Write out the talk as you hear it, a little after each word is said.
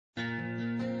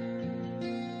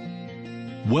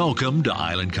Welcome to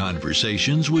Island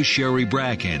Conversations with Sherry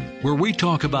Bracken, where we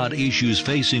talk about issues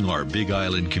facing our Big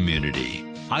Island community.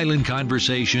 Island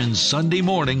Conversations Sunday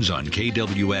mornings on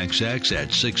KWXX at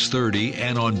 6:30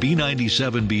 and on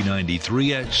B97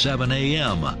 B93 at 7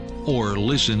 a.m. or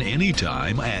listen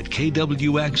anytime at kwxx.com.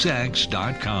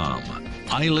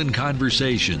 Island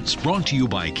Conversations, brought to you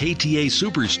by KTA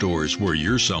Superstores, where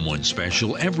you're someone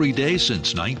special every day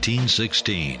since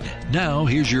 1916. Now,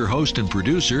 here's your host and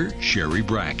producer, Sherry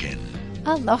Bracken.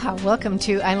 Aloha. Welcome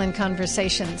to Island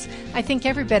Conversations. I think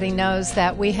everybody knows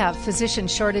that we have physician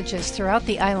shortages throughout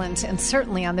the islands, and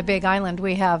certainly on the Big Island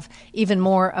we have even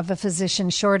more of a physician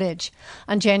shortage.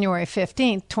 On January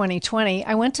 15th, 2020,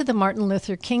 I went to the Martin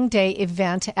Luther King Day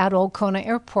event at Old Kona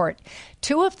Airport.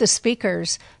 Two of the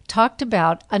speakers talked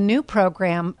about a new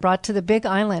program brought to the Big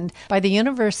Island by the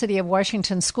University of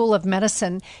Washington School of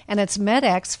Medicine and its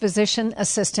MEDEX Physician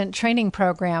Assistant Training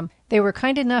Program. They were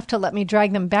kind enough to let me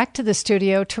drag them back to the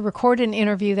studio to record an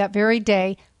interview that very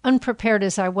day. Unprepared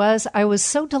as I was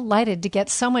so delighted to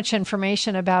get so much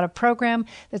information about a program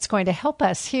that's going to help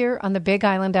us here on the Big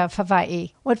Island of Hawaii.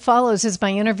 What follows is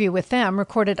my interview with them,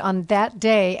 recorded on that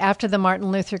day after the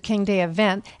Martin Luther King Day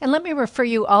event. And let me refer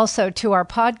you also to our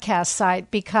podcast site,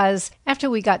 because after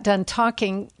we got done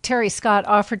talking, Terry Scott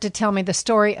offered to tell me the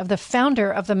story of the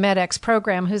founder of the MEDEX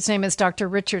program, whose name is Dr.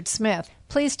 Richard Smith.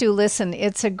 Please do listen.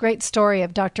 It's a great story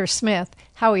of Dr. Smith,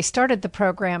 how he started the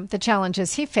program, the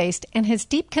challenges he faced, and his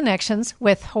deep connections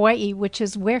with Hawaii, which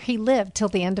is where he lived till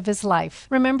the end of his life.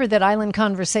 Remember that Island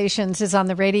Conversations is on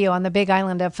the radio on the Big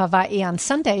Island of Hawaii on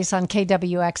Sundays on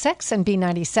KWXX and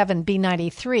B97,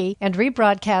 B93, and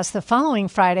rebroadcast the following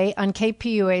Friday on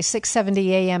KPUA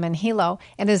 670 AM in Hilo,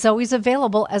 and is always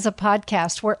available as a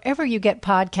podcast wherever you get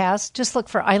podcasts. Just look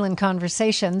for Island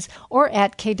Conversations or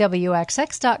at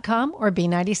kwxx.com or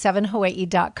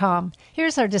B97Hawaii.com.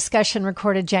 Here's our discussion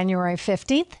recorded January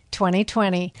 15th,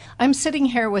 2020. I'm sitting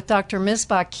here with Dr.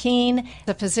 Misbah Keen,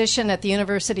 the physician at the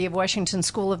University of Washington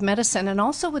School of Medicine, and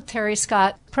also with Terry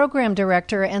Scott, program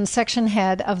director and section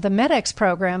head of the MEDEX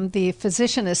program, the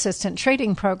Physician Assistant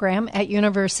Training Program at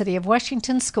University of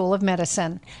Washington School of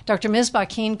Medicine. Dr. Misbah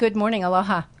Keen, good morning.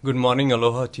 Aloha. Good morning.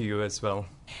 Aloha to you as well.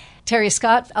 Terry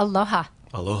Scott, aloha.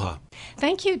 Aloha.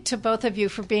 Thank you to both of you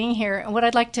for being here. And what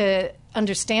I'd like to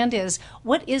understand is,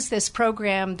 what is this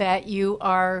program that you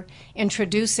are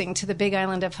introducing to the Big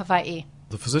Island of Hawaii?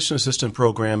 The Physician Assistant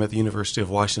Program at the University of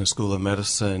Washington School of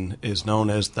Medicine is known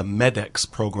as the MEDEX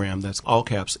program. That's all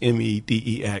caps,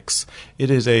 MEDEX. It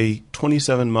is a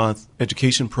 27-month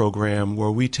education program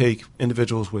where we take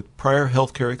individuals with prior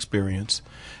healthcare experience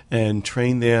and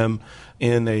train them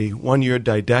in a 1-year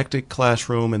didactic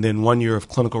classroom and then 1 year of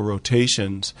clinical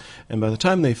rotations. And by the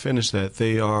time they finish that,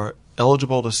 they are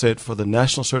eligible to sit for the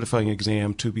National Certifying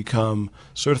Exam to become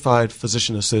certified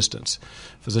physician assistants.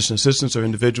 Physician assistants are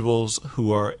individuals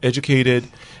who are educated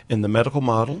in the medical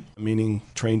model, meaning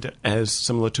trained as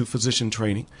similar to physician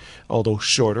training, although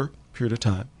shorter period of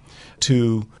time,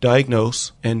 to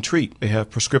diagnose and treat. They have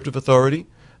prescriptive authority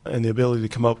and the ability to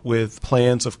come up with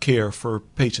plans of care for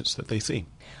patients that they see.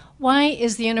 Why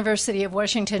is the University of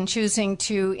Washington choosing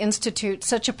to institute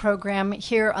such a program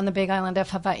here on the Big Island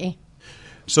of Hawaii?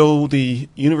 So the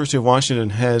University of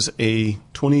Washington has a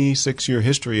 26-year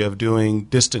history of doing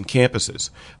distant campuses.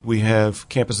 We have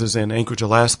campuses in Anchorage,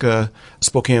 Alaska,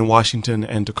 Spokane, Washington,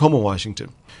 and Tacoma,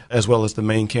 Washington, as well as the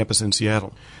main campus in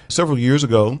Seattle. Several years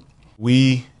ago,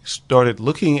 we started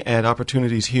looking at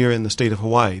opportunities here in the state of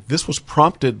Hawaii. This was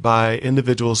prompted by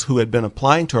individuals who had been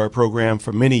applying to our program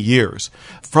for many years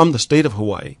from the state of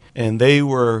Hawaii. And they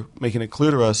were making it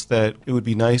clear to us that it would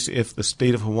be nice if the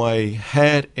state of Hawaii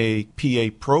had a PA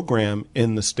program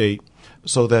in the state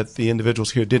so that the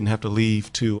individuals here didn't have to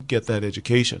leave to get that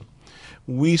education.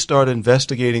 We started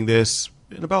investigating this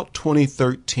in about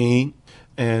 2013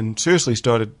 and seriously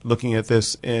started looking at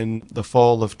this in the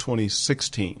fall of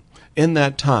 2016. In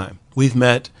that time, we've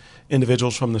met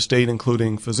individuals from the state,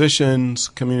 including physicians,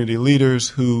 community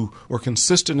leaders, who were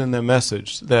consistent in their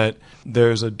message that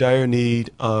there's a dire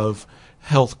need of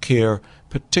health care,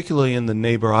 particularly in the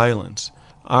neighbor islands.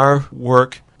 Our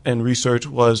work and research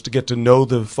was to get to know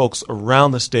the folks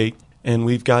around the state, and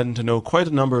we've gotten to know quite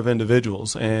a number of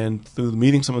individuals. And through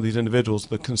meeting some of these individuals,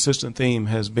 the consistent theme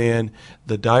has been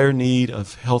the dire need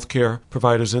of health care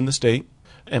providers in the state,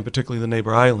 and particularly the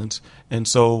neighbor islands. And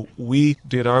so we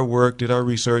did our work, did our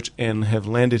research, and have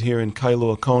landed here in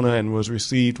Kailua Kona and was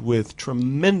received with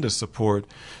tremendous support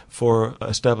for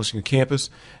establishing a campus.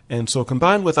 And so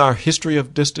combined with our history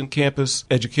of distant campus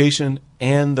education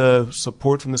and the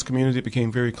support from this community, it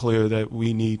became very clear that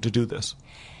we need to do this.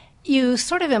 You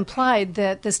sort of implied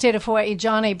that the state of Hawaii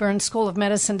John A. Burns School of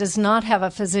Medicine does not have a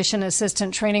physician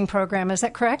assistant training program. Is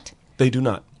that correct? They do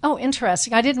not. Oh,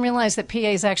 interesting. I didn't realize that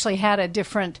PAs actually had a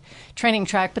different training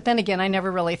track, but then again, I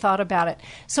never really thought about it.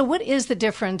 So what is the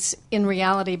difference in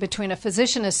reality between a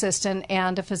physician assistant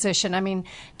and a physician? I mean,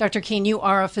 Dr. Keen, you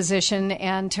are a physician,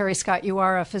 and Terry Scott, you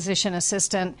are a physician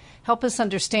assistant. Help us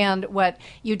understand what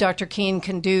you, Dr. Keen,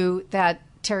 can do that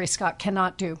Terry Scott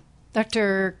cannot do.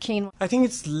 Dr. Keen? I think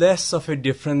it's less of a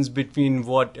difference between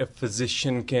what a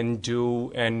physician can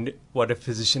do and what a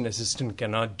physician assistant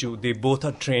cannot do. They both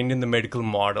are trained in the medical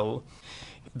model.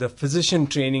 The physician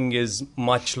training is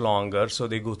much longer, so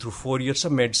they go through 4 years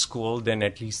of med school, then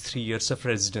at least 3 years of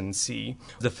residency.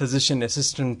 The physician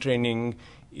assistant training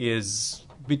is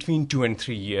between 2 and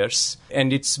 3 years,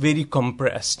 and it's very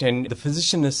compressed. And the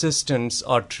physician assistants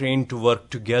are trained to work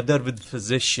together with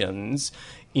physicians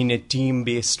in a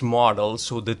team-based model,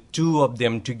 so the two of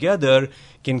them together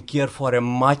can care for a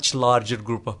much larger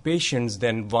group of patients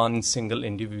than one single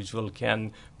individual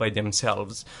can by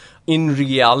themselves. In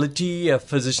reality, a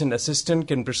physician assistant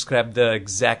can prescribe the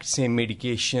exact same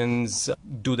medications,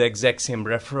 do the exact same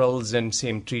referrals and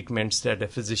same treatments that a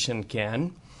physician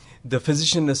can. The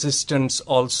physician assistants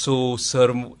also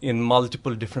serve in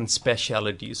multiple different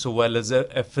specialties. So while as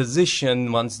a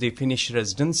physician, once they finish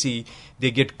residency, they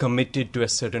get committed to a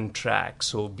certain track.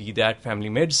 So be that family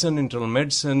medicine, internal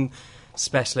medicine,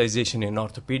 specialization in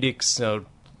orthopedics, or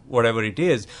whatever it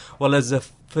is. While as a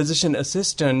physician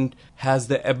assistant has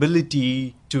the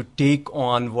ability to take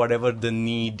on whatever the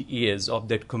need is of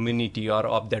that community or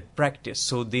of that practice.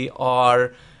 So they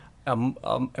are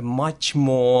a much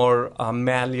more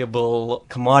malleable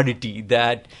commodity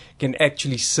that can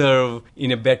actually serve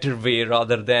in a better way,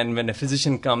 rather than when a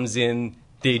physician comes in,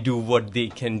 they do what they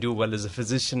can do, while as a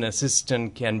physician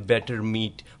assistant can better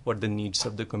meet what the needs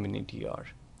of the community are.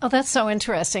 Oh, that's so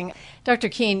interesting. Dr.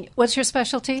 Keen, what's your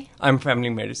specialty? I'm family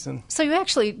medicine. So you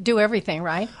actually do everything,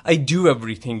 right? I do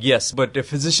everything, yes. But a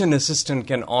physician assistant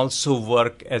can also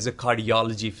work as a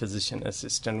cardiology physician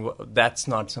assistant. That's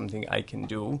not something I can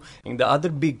do. And the other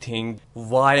big thing,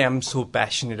 why I'm so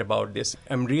passionate about this,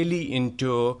 I'm really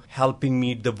into helping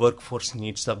meet the workforce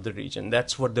needs of the region.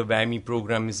 That's what the WWAMI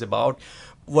program is about.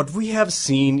 What we have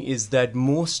seen is that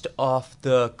most of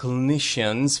the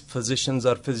clinicians, physicians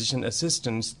or physician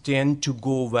assistants, tend to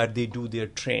go where they do their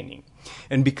training.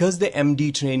 And because the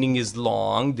MD training is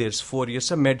long, there's 4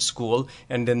 years of med school,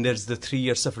 and then there's the 3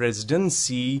 years of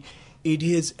residency, it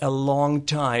is a long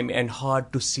time and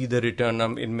hard to see the return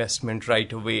on investment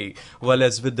right away.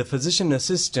 Whereas with the physician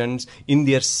assistants, in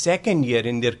their second year,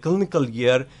 in their clinical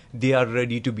year, they are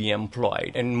ready to be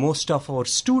employed. And most of our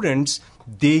students,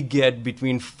 they get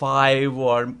between 5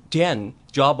 or 10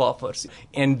 job offers,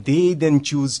 and they then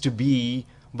choose to be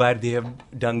where they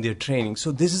have done their training.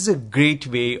 So this is a great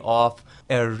way of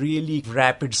a really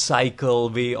rapid cycle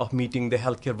way of meeting the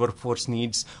healthcare workforce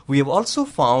needs. We have also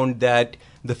found that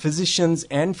the physicians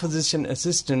and physician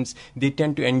assistants, they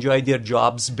tend to enjoy their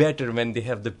jobs better when they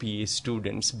have the PA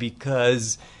students,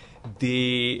 because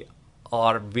they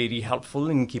are very helpful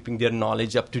in keeping their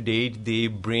knowledge up to date. They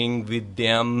bring with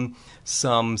them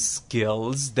some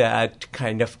skills that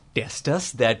kind of test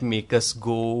us, that make us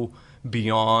go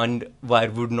beyond where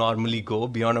we would normally go,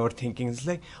 beyond our thinking. It's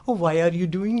like, oh, why are you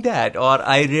doing that? Or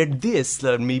I read this,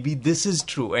 or maybe this is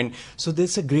true. And so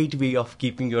that's a great way of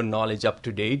keeping your knowledge up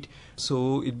to date.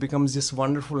 So it becomes this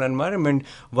wonderful environment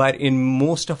where in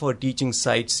most of our teaching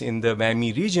sites in the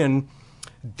WWAMI region,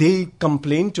 they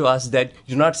complain to us that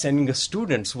you're not sending us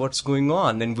students. What's going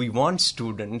on? And we want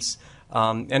students.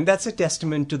 And that's a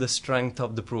testament to the strength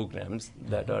of the programs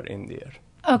that are in there.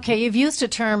 Okay, you've used a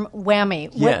term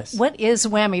WWAMI. Yes. What is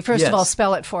WWAMI? First of all,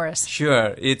 spell it for us.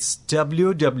 Sure. It's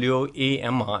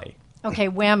WWAMI. Okay,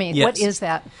 WWAMI. Yes. What is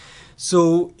that?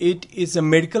 So it is a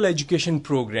medical education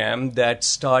program that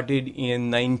started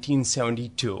in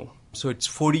 1972. So it's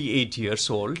 48 years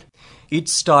old. It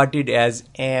started as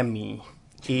AMI,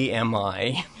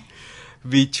 A-M-I,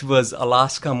 which was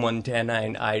Alaska, Montana,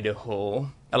 and Idaho,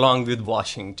 along with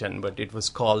Washington, but it was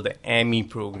called the AMI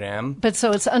program. But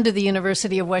so it's under the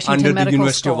University of Washington Under Medical the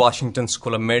University School. of Washington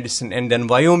School of Medicine, and then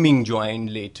Wyoming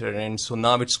joined later, and so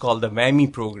now it's called the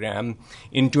WWAMI program.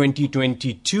 In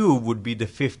 2022 would be the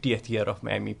 50th year of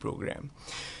WWAMI program.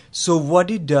 So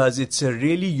what it does, it's a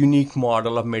really unique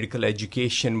model of medical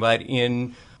education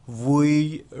wherein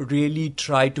we really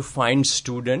try to find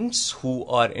students who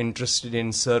are interested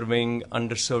in serving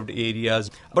underserved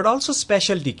areas, but also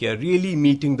specialty care, really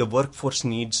meeting the workforce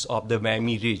needs of the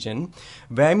WWAMI region.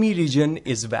 WWAMI region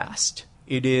is vast.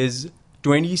 It is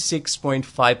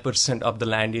 26.5% of the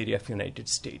land area of the United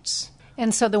States.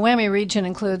 And so the WWAMI region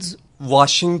includes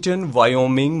Washington,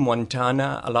 Wyoming,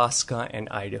 Montana, Alaska, and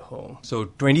Idaho. So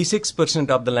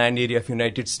 26% of the land area of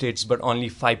United States, but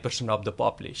only 5% of the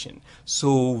population.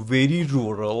 So very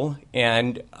rural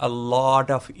and a lot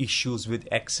of issues with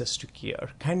access to care.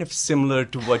 Kind of similar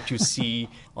to what you see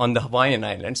on the Hawaiian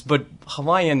Islands, but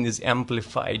Hawaiian is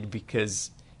amplified because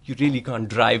you really can't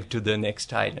drive to the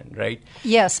next island, right?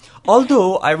 Yes.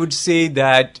 Although I would say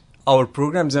that our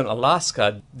programs in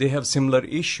Alaska, they have similar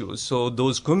issues. So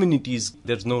those communities,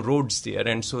 there's no roads there.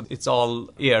 And so it's all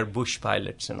air bush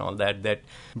pilots and all that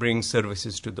bring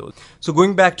services to those. So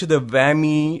going back to the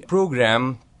WWAMI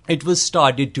program, it was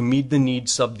started to meet the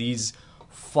needs of these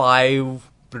 5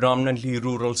 predominantly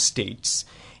rural states.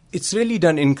 It's really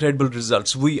done incredible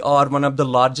results. We are one of the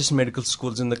largest medical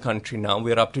schools in the country now.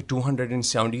 We're up to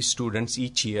 270 students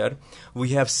each year. We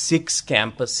have 6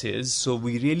 campuses. So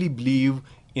we really believe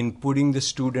in putting the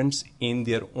students in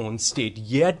their own state,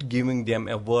 yet giving them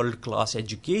a world-class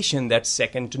education that's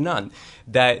second to none.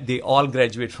 That they all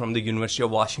graduate from the University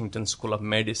of Washington School of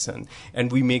Medicine.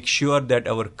 And we make sure that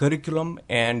our curriculum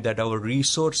and that our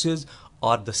resources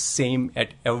are the same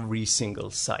at every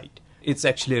single site. It's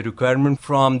actually a requirement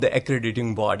from the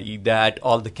accrediting body that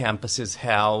all the campuses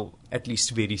have at least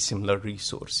very similar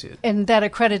resources. And that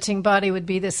accrediting body would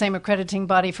be the same accrediting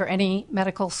body for any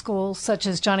medical school, such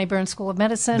as Johnny Burns School of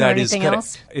Medicine or anything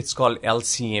else? It's called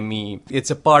LCME. It's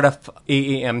a part of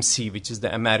AAMC, which is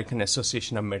the American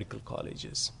Association of Medical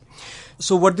Colleges.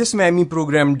 So what this WWAMI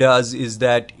program does is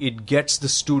that it gets the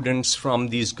students from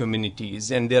these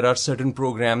communities, and there are certain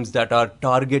programs that are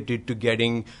targeted to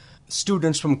getting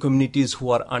students from communities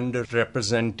who are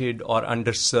underrepresented or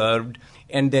underserved,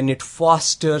 and then it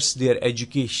fosters their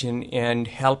education and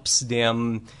helps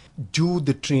them do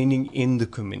the training in the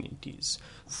communities.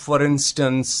 For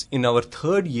instance, in our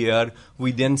 3rd year,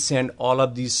 we then send all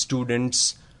of these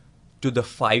students to the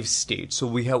 5 states. So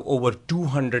we have over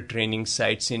 200 training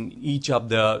sites in each of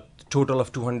the total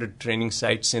of 200 training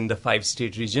sites in the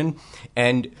 5-state region,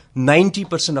 and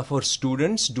 90% of our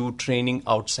students do training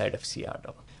outside of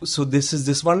Seattle. So this is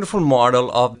this wonderful model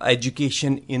of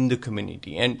education in the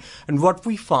community. And what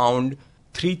we found,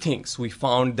 3 things we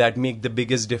found that make the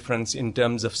biggest difference in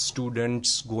terms of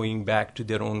students going back to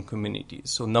their own communities.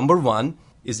 So number 1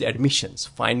 is admissions,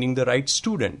 finding the right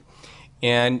student.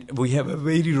 And we have a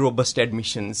very robust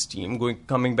admissions team.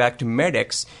 Coming back to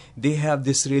MEDEX, they have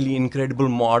this really incredible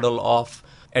model of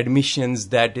admissions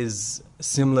that is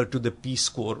similar to the Peace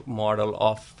Corps model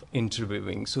of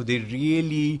interviewing. So they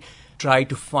really try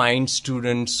to find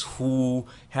students who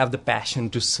have the passion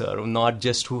to serve, not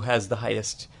just who has the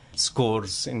highest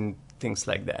scores and things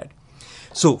like that.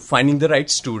 So finding the right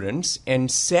students.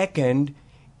 And second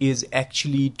is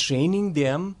actually training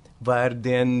them where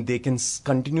then they can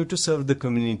continue to serve the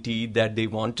community that they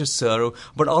want to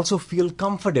serve, but also feel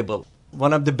comfortable.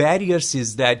 One of the barriers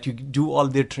is that you do all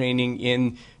their training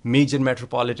in major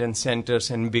metropolitan centers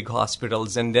and big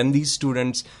hospitals, and then these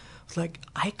students like,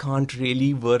 I can't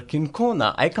really work in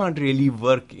Kona. I can't really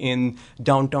work in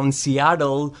downtown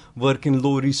Seattle, work in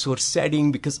low resource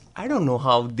setting because I don't know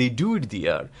how they do it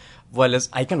there. Whereas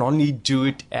I can only do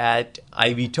it at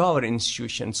Ivy Tower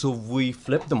Institution. So we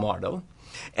flip the model.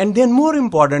 And then more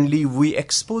importantly, we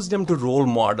expose them to role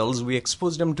models. We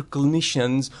expose them to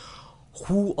clinicians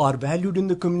who are valued in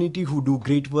the community, who do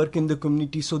great work in the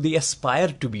community, so they aspire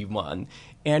to be one.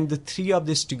 And the 3 of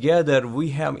this together, we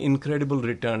have incredible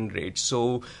return rates.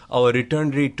 So our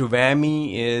return rate to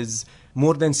WWAMI is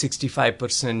more than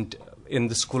 65% in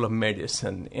the School of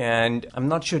Medicine. And I'm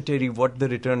not sure, Terry, what the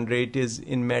return rate is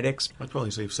in MEDEX. I'd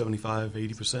probably say 75,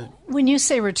 80%. When you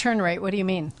say return rate, what do you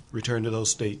mean? Return to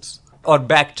those states. Or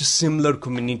back to similar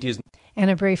communities. And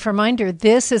a brief reminder,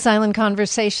 this is Island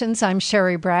Conversations. I'm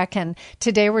Sherry Bracken.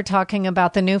 Today we're talking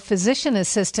about the new physician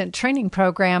assistant training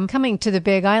program coming to the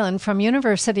Big Island from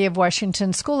University of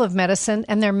Washington School of Medicine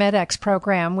and their MEDEX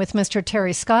program with Mr.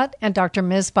 Terry Scott and Dr.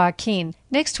 Misbah Keen.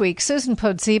 Next week, Susan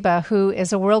Podziba, who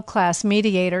is a world-class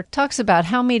mediator, talks about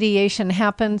how mediation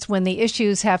happens when the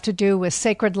issues have to do with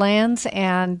sacred lands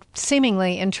and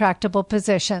seemingly intractable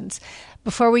positions.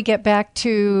 Before we get back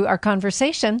to our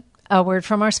conversation, a word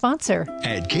from our sponsor.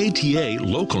 At KTA,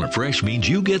 local and fresh means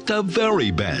you get the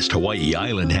very best Hawaii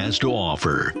Island has to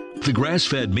offer. The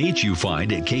grass-fed meats you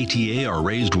find at KTA are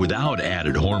raised without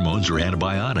added hormones or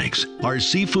antibiotics. Our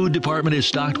seafood department is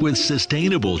stocked with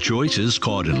sustainable choices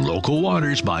caught in local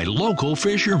waters by local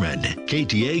fishermen.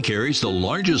 KTA carries the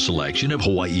largest selection of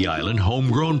Hawaii Island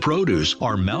homegrown produce.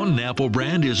 Our Mountain Apple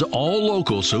brand is all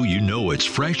local, so you know it's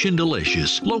fresh and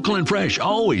delicious. Local and fresh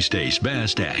always tastes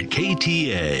best at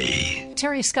KTA.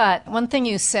 Terry Scott, one thing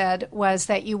you said was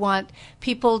that you want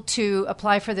people to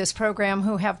apply for this program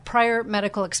who have prior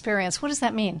medical experience. What does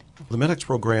that mean? The MEDEX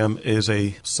program is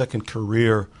a second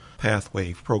career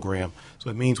pathway program. So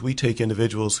it means we take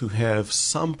individuals who have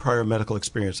some prior medical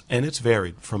experience, and it's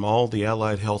varied from all the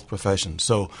allied health professions.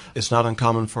 So it's not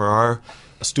uncommon for our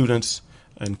students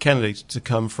and candidates to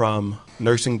come from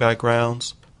nursing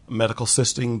backgrounds, medical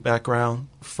assisting background,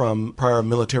 from prior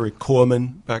military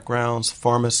corpsman backgrounds,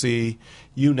 pharmacy,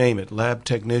 you name it, lab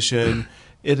technician.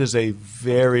 It is a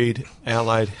varied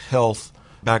allied health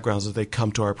backgrounds that they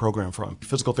come to our program from.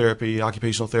 Physical therapy,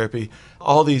 occupational therapy,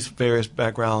 all these various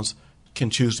backgrounds can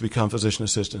choose to become physician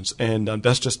assistants, and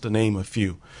that's just to name a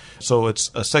few. So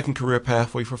it's a second career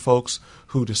pathway for folks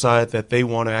who decide that they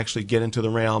want to actually get into the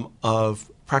realm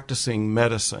of practicing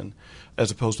medicine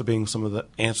as opposed to being some of the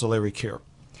ancillary care.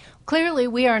 Clearly,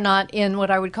 we are not in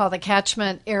what I would call the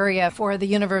catchment area for the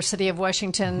University of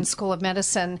Washington School of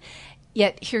Medicine,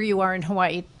 yet here you are in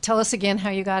Hawaii. Tell us again how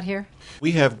you got here.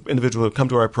 We have individuals who come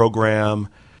to our program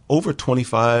over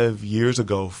 25 years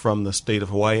ago from the state of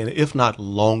Hawaii, and if not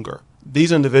longer.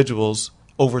 These individuals,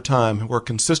 over time, were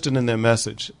consistent in their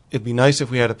message. It'd be nice if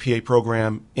we had a PA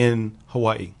program in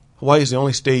Hawaii. Hawaii is the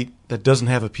only state that doesn't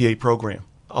have a PA program.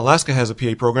 Alaska has a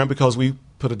PA program because we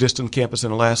put a distant campus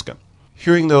in Alaska.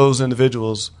 Hearing those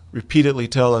individuals repeatedly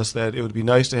tell us that it would be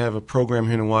nice to have a program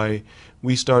here in Hawaii,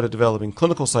 we started developing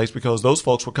clinical sites because those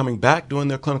folks were coming back doing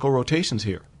their clinical rotations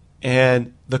here.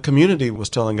 And the community was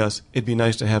telling us it'd be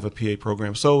nice to have a PA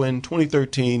program. So in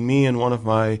 2013, me and one of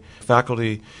my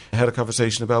faculty had a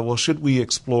conversation about, well, should we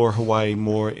explore Hawaii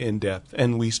more in depth?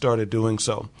 And we started doing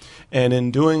so. And in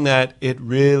doing that, it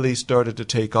really started to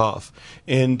take off.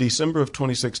 In December of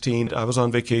 2016, I was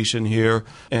on vacation here,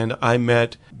 and I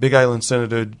met Big Island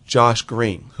Senator Josh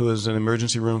Green, who is an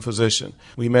emergency room physician.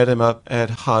 We met him up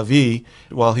at Hawaii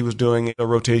while he was doing a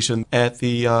rotation at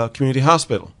the community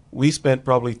hospital. We spent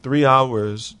probably 3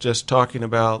 hours just talking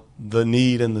about the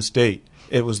need in the state.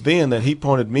 It was then that he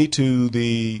pointed me to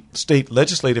the state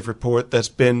legislative report that's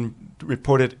been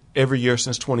reported every year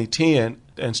since 2010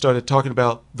 and started talking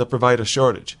about the provider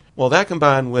shortage. Well, that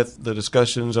combined with the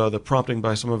discussions or the prompting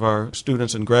by some of our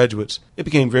students and graduates, it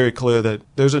became very clear that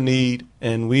there's a need,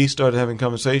 and we started having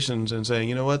conversations and saying,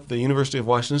 you know what, the University of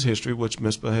Washington's history, which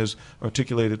Misbah has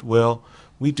articulated well,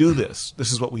 we do this.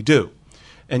 This is what we do.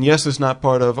 And yes, it's not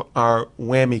part of our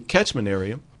WWAMI catchment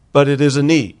area, but it is a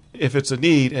need. If it's a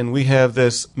need and we have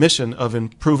this mission of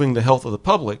improving the health of the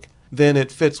public, then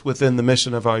it fits within the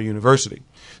mission of our university.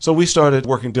 So we started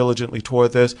working diligently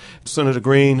toward this. Senator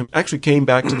Green actually came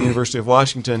back to the University of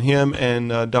Washington. Him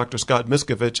and Dr. Scott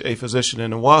Miskovich, a physician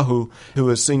in Oahu, who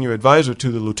is senior advisor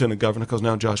to the lieutenant governor, because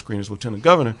now Josh Green is lieutenant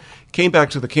governor, came back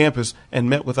to the campus and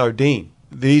met with our dean.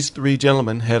 These three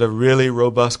gentlemen had a really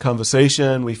robust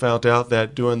conversation. We found out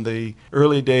that during the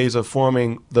early days of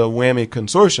forming the WWAMI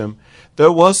consortium,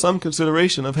 there was some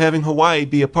consideration of having Hawaii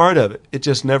be a part of it. It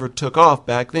just never took off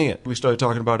back then. We started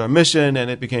talking about our mission,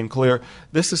 and it became clear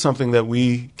this is something that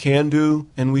we can do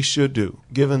and we should do,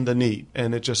 given the need,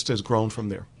 and it just has grown from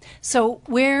there. So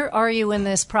where are you in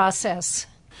this process?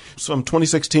 So in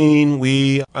 2016,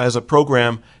 we, as a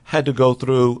program, had to go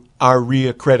through our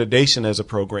reaccreditation as a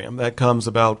program. That comes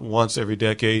about once every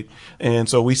decade. And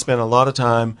so we spent a lot of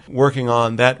time working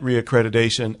on that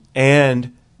reaccreditation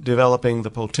and developing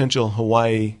the potential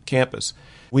Hawaii campus.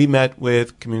 We met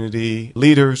with community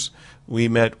leaders. We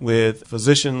met with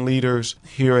physician leaders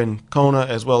here in Kona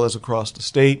as well as across the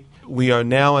state. We are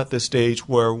now at this stage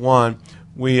where, one,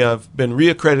 we have been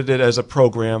reaccredited as a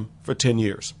program for 10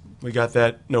 years. We got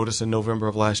that notice in November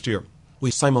of last year. We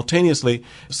simultaneously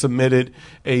submitted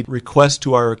a request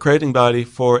to our accrediting body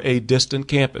for a distant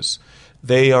campus.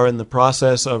 They are in the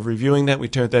process of reviewing that. We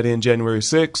turned that in January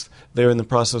 6th. They're in the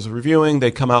process of reviewing.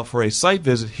 They come out for a site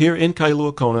visit here in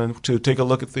Kailua Kona to take a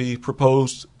look at the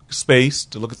proposed space,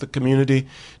 to look at the community,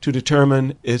 to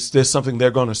determine is this something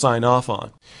they're going to sign off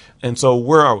on. And so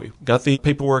where are we? Got the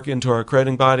paperwork into our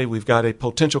accrediting body. We've got a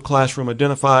potential classroom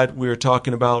identified. We're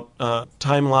talking about a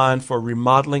timeline for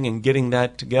remodeling and getting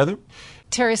that together.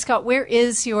 Terry Scott, where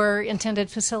is your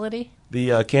intended facility?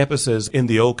 The campus is in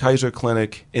the old Kaiser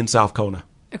Clinic in South Kona.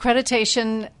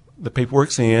 Accreditation. The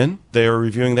paperwork's in. They're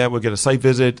reviewing that. We'll get a site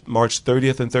visit March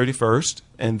 30th and 31st.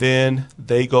 And then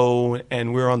they go,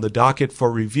 and we're on the docket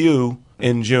for review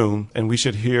in June. And we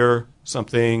should hear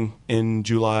something in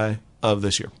July of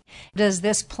this year. Does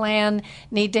this plan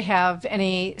need to have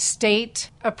any state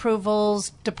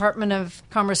approvals, Department of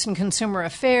Commerce and Consumer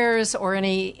Affairs, or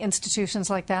any institutions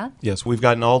like that? Yes, we've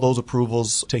gotten all those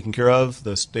approvals taken care of.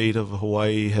 The state of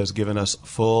Hawaii has given us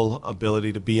full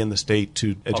ability to be in the state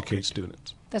to educate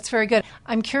students. That's very good.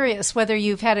 I'm curious whether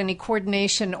you've had any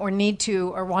coordination or need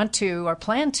to or want to or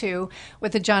plan to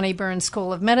with the Johnny Burns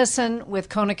School of Medicine, with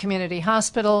Kona Community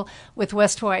Hospital, with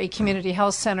West Hawaii Community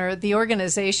Health Center, the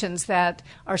organizations that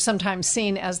are sometimes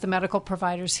seen as the medical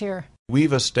providers here.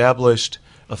 We've established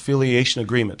affiliation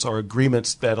agreements, or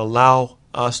agreements that allow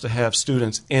us to have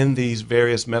students in these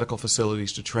various medical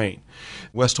facilities to train.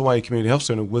 West Hawaii Community Health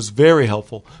Center was very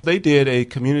helpful. They did a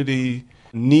community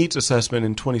needs assessment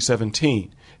in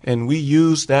 2017. And we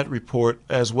used that report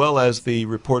as well as the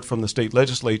report from the state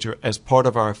legislature as part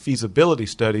of our feasibility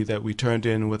study that we turned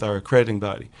in with our accrediting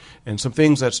body. And some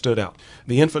things that stood out.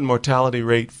 The infant mortality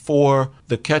rate for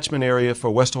the catchment area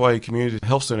for West Hawaii Community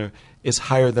Health Center is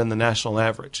higher than the national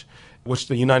average, which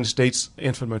the United States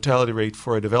infant mortality rate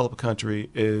for a developed country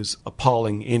is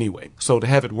appalling anyway. So to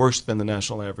have it worse than the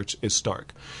national average is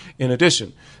stark. In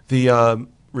addition, the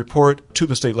report to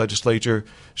the state legislature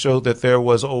showed that there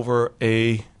was over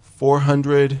a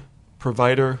 400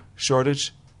 provider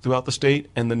shortage throughout the state,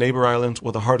 and the neighbor islands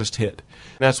were the hardest hit.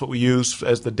 And that's what we use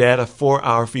as the data for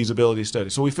our feasibility study.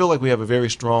 So we feel like we have a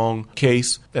very strong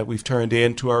case that we've turned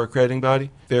in to our accrediting body.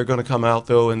 They're going to come out,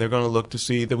 though, and they're going to look to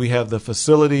see that we have the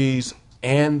facilities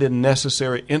and the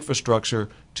necessary infrastructure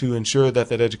to ensure that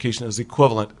that education is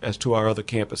equivalent as to our other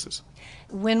campuses.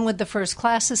 When would the first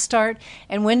classes start,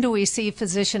 and when do we see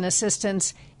physician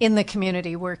assistants in the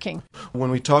community working?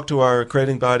 When we talked to our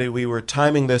accrediting body, we were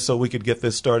timing this so we could get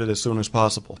this started as soon as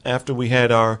possible. After we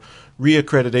had our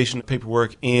reaccreditation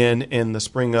paperwork in the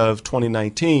spring of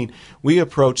 2019, we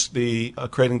approached the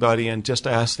accrediting body and just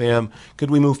asked them,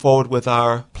 could we move forward with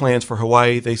our plans for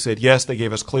Hawaii? They said yes. They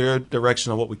gave us clear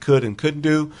direction on what we could and couldn't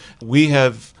do. We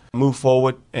have moved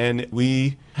forward, and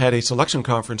we had a selection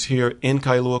conference here in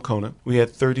Kailua Kona. We had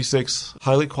 36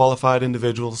 highly qualified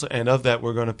individuals, and of that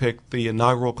we're going to pick the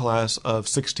inaugural class of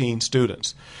 16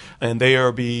 students. And they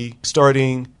are be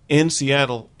starting in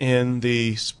Seattle in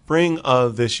the spring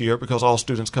of this year, because all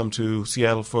students come to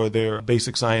Seattle for their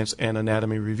basic science and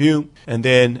anatomy review. And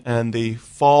then in the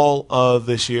fall of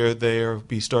this year, they'll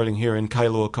be starting here in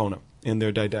Kailua Kona in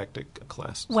their didactic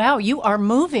class. Wow, you are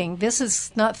moving. This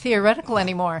is not theoretical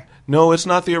anymore. No, it's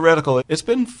not theoretical. It's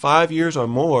been 5 years or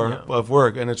more of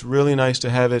work, and it's really nice to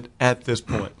have it at this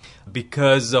point.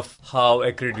 Because of how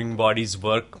accrediting bodies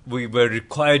work, we were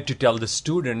required to tell the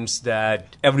students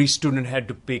that every student had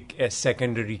to pick a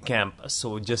secondary campus.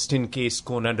 So just in case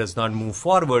Kona does not move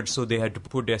forward, so they had to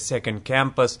put a second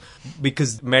campus.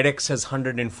 Because MEDEX has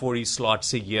 140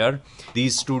 slots a year,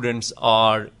 these students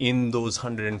are in those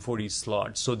 140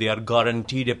 slots. So they are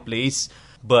guaranteed a place.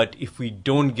 But if we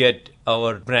don't get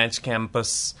our branch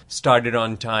campus started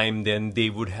on time, then they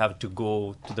would have to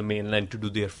go to the mainland to do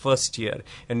their first year.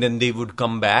 And then they would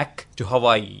come back to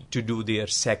Hawaii to do their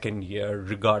second year,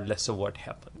 regardless of what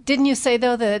happened. Didn't you say,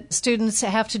 though, that students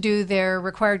have to do their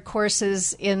required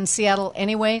courses in Seattle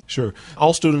anyway? Sure.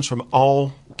 All students from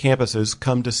all campuses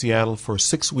come to Seattle for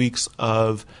 6 weeks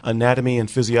of anatomy and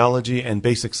physiology and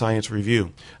basic science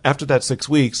review. After that 6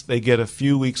 weeks, they get a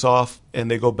few weeks off and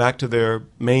they go back to their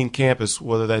main campus,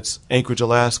 whether that's Anchorage,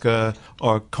 Alaska,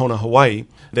 or Kona, Hawaii.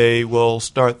 They will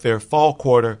start their fall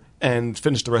quarter and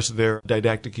finish the rest of their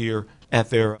didactic year at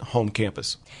their home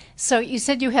campus. So you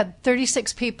said you had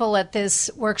 36 people at this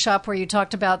workshop where you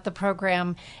talked about the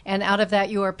program, and out of that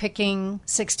you are picking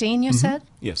 16, you said?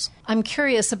 Yes. I'm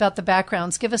curious about the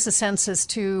backgrounds. Give us a sense as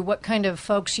to what kind of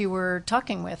folks you were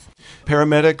talking with.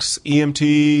 Paramedics,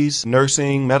 EMTs,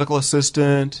 nursing, medical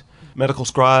assistant, medical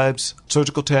scribes,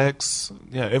 surgical techs.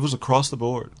 Yeah, it was across the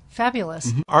board.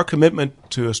 Fabulous. Our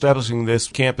commitment to establishing this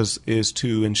campus is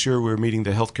to ensure we're meeting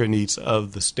the healthcare needs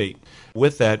of the state.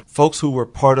 With that, folks who were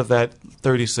part of that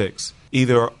 36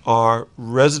 either are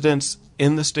residents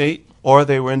in the state or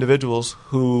they were individuals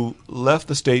who left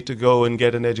the state to go and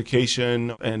get an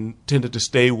education and tended to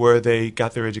stay where they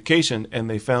got their education, and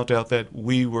they found out that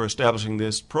we were establishing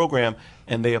this program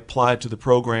and they applied to the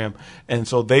program. And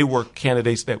so they were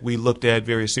candidates that we looked at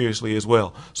very seriously as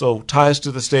well. So ties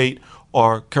to the state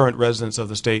or current residents of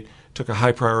the state took a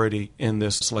high priority in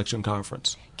this selection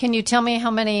conference. Can you tell me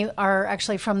how many are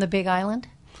actually from the Big Island?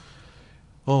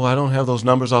 Oh, I don't have those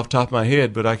numbers off the top of my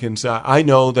head, but I can say I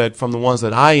know that from the ones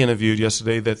that I interviewed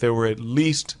yesterday that there were at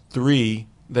least 3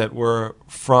 that were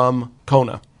from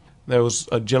Kona. There was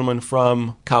a gentleman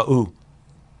from Kau.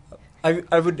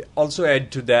 I would also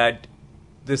add to that,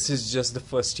 This is just the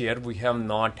first year. We have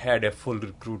not had a full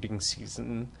recruiting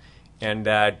season, and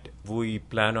that we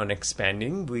plan on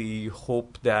expanding. We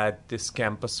hope that this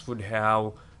campus would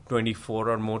have 24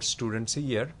 or more students a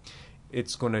year.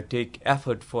 It's going to take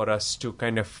effort for us to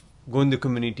kind of go in the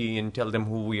community and tell them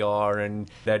who we are, and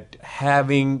that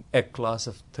having a class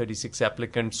of 36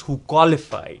 applicants who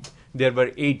qualified, there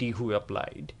were 80 who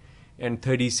applied, and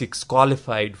 36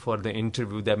 qualified for the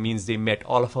interview. That means they met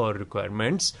all of our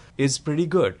requirements, is pretty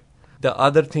good. The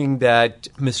other thing that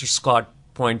Mr. Scott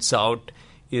points out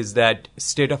is that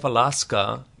state of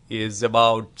Alaska is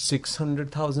about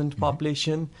 600,000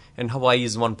 population, and Hawaii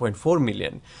is 1.4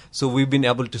 million. So we've been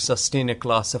able to sustain a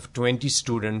class of 20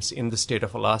 students in the state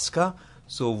of Alaska.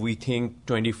 So we think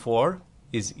 24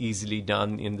 is easily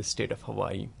done in the state of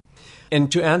Hawaii. And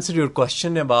to answer your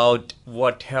question about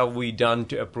what have we done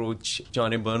to approach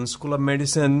John A. Burns School of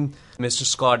Medicine, Mr.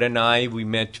 Scott and I, we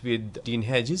met with Dean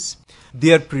Hedges.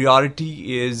 Their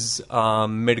priority is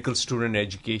medical student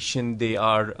education. They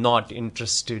are not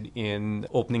interested in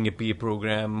opening a PA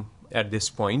program at this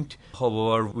point.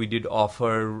 However, we did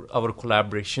offer our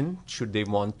collaboration should they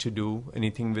want to do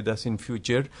anything with us in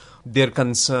future. Their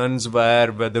concerns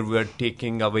were whether we're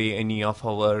taking away any of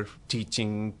our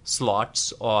teaching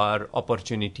slots or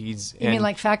opportunities. You mean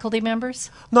like faculty members?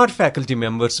 Not faculty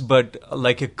members, but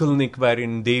like a clinic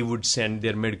wherein they would send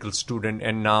their medical student,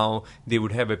 and now they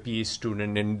would have a PA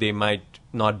student and they might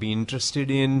not be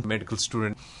interested in medical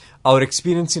student. Our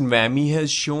experience in WWAMI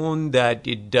has shown that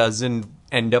it doesn't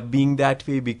end up being that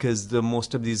way, because the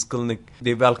most of these clinic,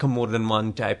 they welcome more than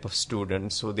one type of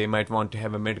student. So they might want to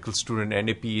have a medical student and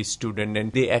a PA student,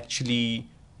 and they actually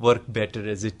work better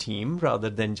as a team rather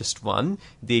than just one.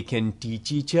 They can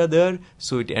teach each other,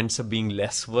 so it ends up being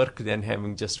less work than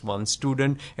having just one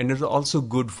student. And it's also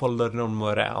good for learner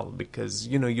morale, because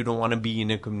you don't want to be in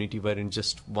a community wherein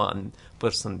just one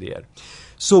person there.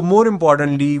 So more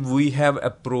importantly, we have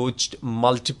approached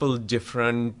multiple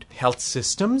different health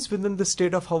systems within the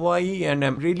state of Hawaii, and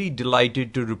I'm really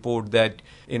delighted to report that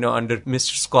under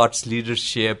Mr. Scott's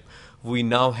leadership, we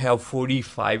now have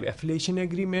 45 affiliation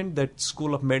agreements that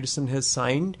School of Medicine has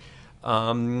signed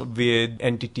with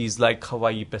entities like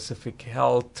Hawaii Pacific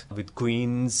Health, with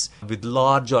Queens, with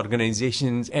large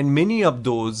organizations, and many of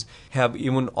those have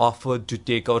even offered to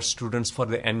take our students for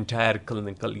the entire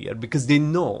clinical year, because they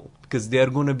know, because they are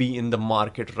going to be in the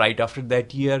market right after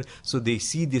that year, so they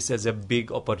see this as a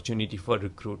big opportunity for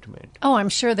recruitment. Oh, I'm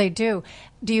sure they do.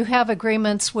 Do you have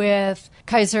agreements with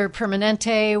Kaiser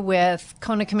Permanente, with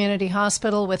Kona Community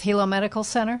Hospital, with Hilo Medical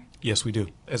Center? Yes, we do.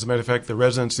 As a matter of fact, the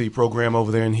residency program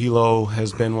over there in Hilo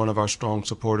has been one of our strong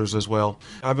supporters as well.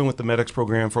 I've been with the MEDEX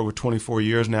program for over 24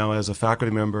 years now as a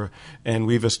faculty member, and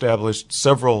we've established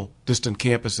several distant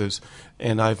campuses,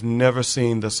 and I've never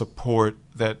seen the support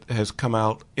that has come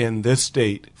out in this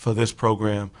state for this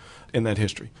program in that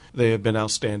history. They have been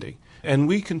outstanding. And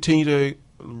we continue to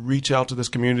reach out to this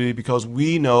community because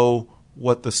we know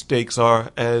what the stakes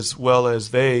are, as well as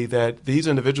that these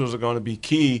individuals are going to be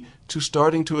key to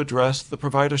starting to address the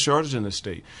provider shortage in the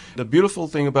state. The beautiful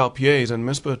thing about PAs, and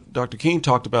Dr. Keen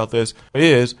talked about this,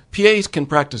 is PAs can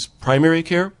practice primary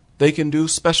care, they can do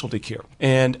specialty care.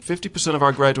 And 50% of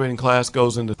our graduating class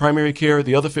goes into primary care,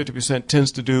 the other 50%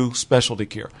 tends to do specialty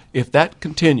care. If that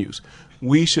continues,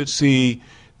 we should see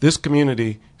this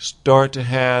community start to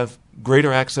have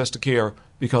greater access to care,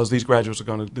 because these graduates are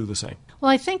going to do the same.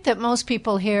 Well, I think that most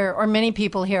people here, or many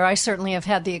people here, I certainly have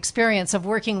had the experience of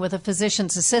working with a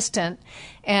physician's assistant,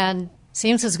 and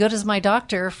seems as good as my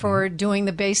doctor for doing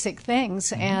the basic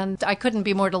things. And I couldn't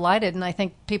be more delighted, and I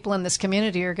think people in this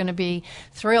community are going to be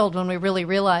thrilled when we really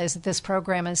realize that this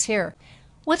program is here.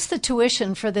 What's the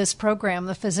tuition for this program,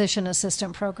 the physician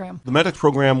assistant program? The MEDEX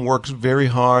program works very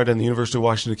hard in the University of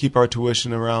Washington to keep our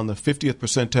tuition around the 50th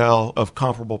percentile of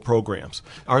comparable programs.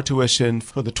 Our tuition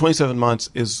for the 27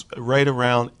 months is right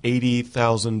around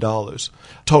 $80,000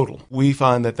 total. We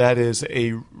find that is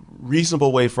a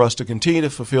reasonable way for us to continue to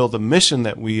fulfill the mission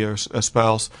that we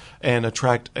espouse and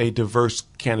attract a diverse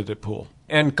candidate pool.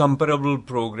 And comparable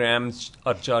programs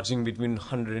are charging between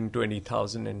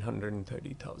 $120,000 and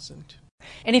 $130,000.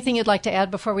 Anything you'd like to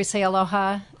add before we say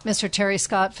aloha, Mr. Terry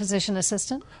Scott, physician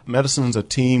assistant? Medicine's a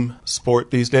team sport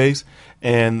these days,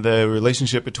 and the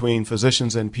relationship between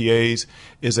physicians and PAs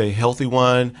is a healthy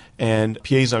one, and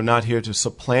PAs are not here to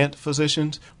supplant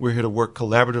physicians. We're here to work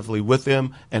collaboratively with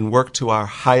them and work to our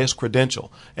highest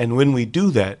credential. And when we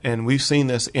do that, and we've seen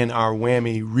this in our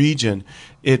WWAMI region,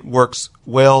 it works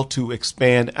well to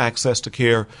expand access to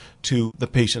care to the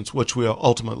patients, which we are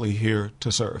ultimately here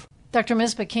to serve. Dr.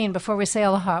 Misbah Keen, before we say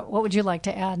aloha, what would you like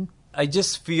to add? I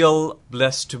just feel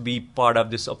blessed to be part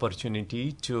of this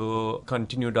opportunity to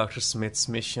continue Dr. Smith's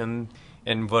mission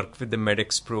and work with the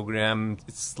MEDEX program.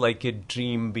 It's like a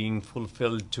dream being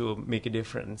fulfilled to make a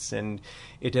difference. And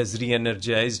it has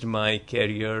re-energized my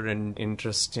career and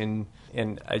interest and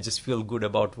I just feel good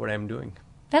about what I'm doing.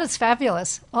 That is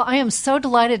fabulous. Well, I am so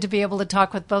delighted to be able to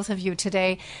talk with both of you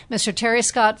today. Mr. Terry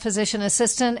Scott, physician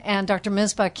assistant, and Dr.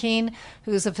 Misbah Keen,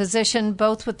 who's a physician,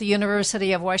 both with the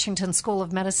University of Washington School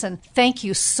of Medicine. Thank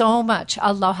you so much.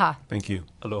 Aloha. Thank you.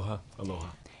 Aloha. Aloha.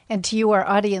 And to you, our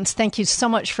audience, thank you so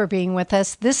much for being with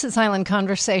us. This is Island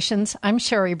Conversations. I'm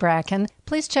Sherry Bracken.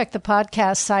 Please check the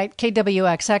podcast site,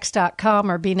 kwxx.com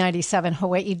or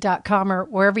b97hawaii.com or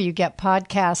wherever you get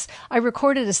podcasts. I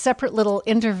recorded a separate little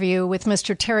interview with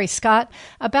Mr. Terry Scott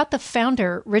about the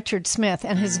founder, Richard Smith,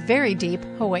 and his very deep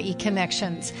Hawaii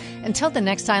connections. Until the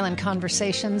next Island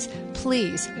Conversations,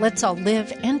 please, let's all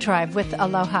live and drive with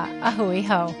aloha. Ahui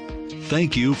ho.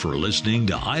 Thank you for listening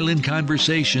to Island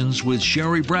Conversations with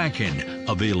Sherry Bracken,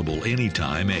 available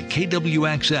anytime at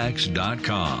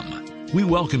kwxx.com. We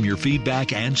welcome your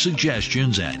feedback and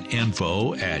suggestions at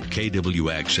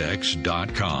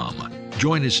info@kwxx.com.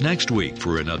 Join us next week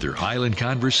for another Island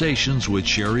Conversations with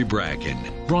Sherry Bracken,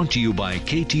 brought to you by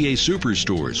KTA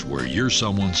Superstores, where you're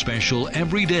someone special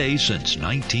every day since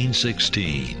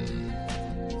 1916.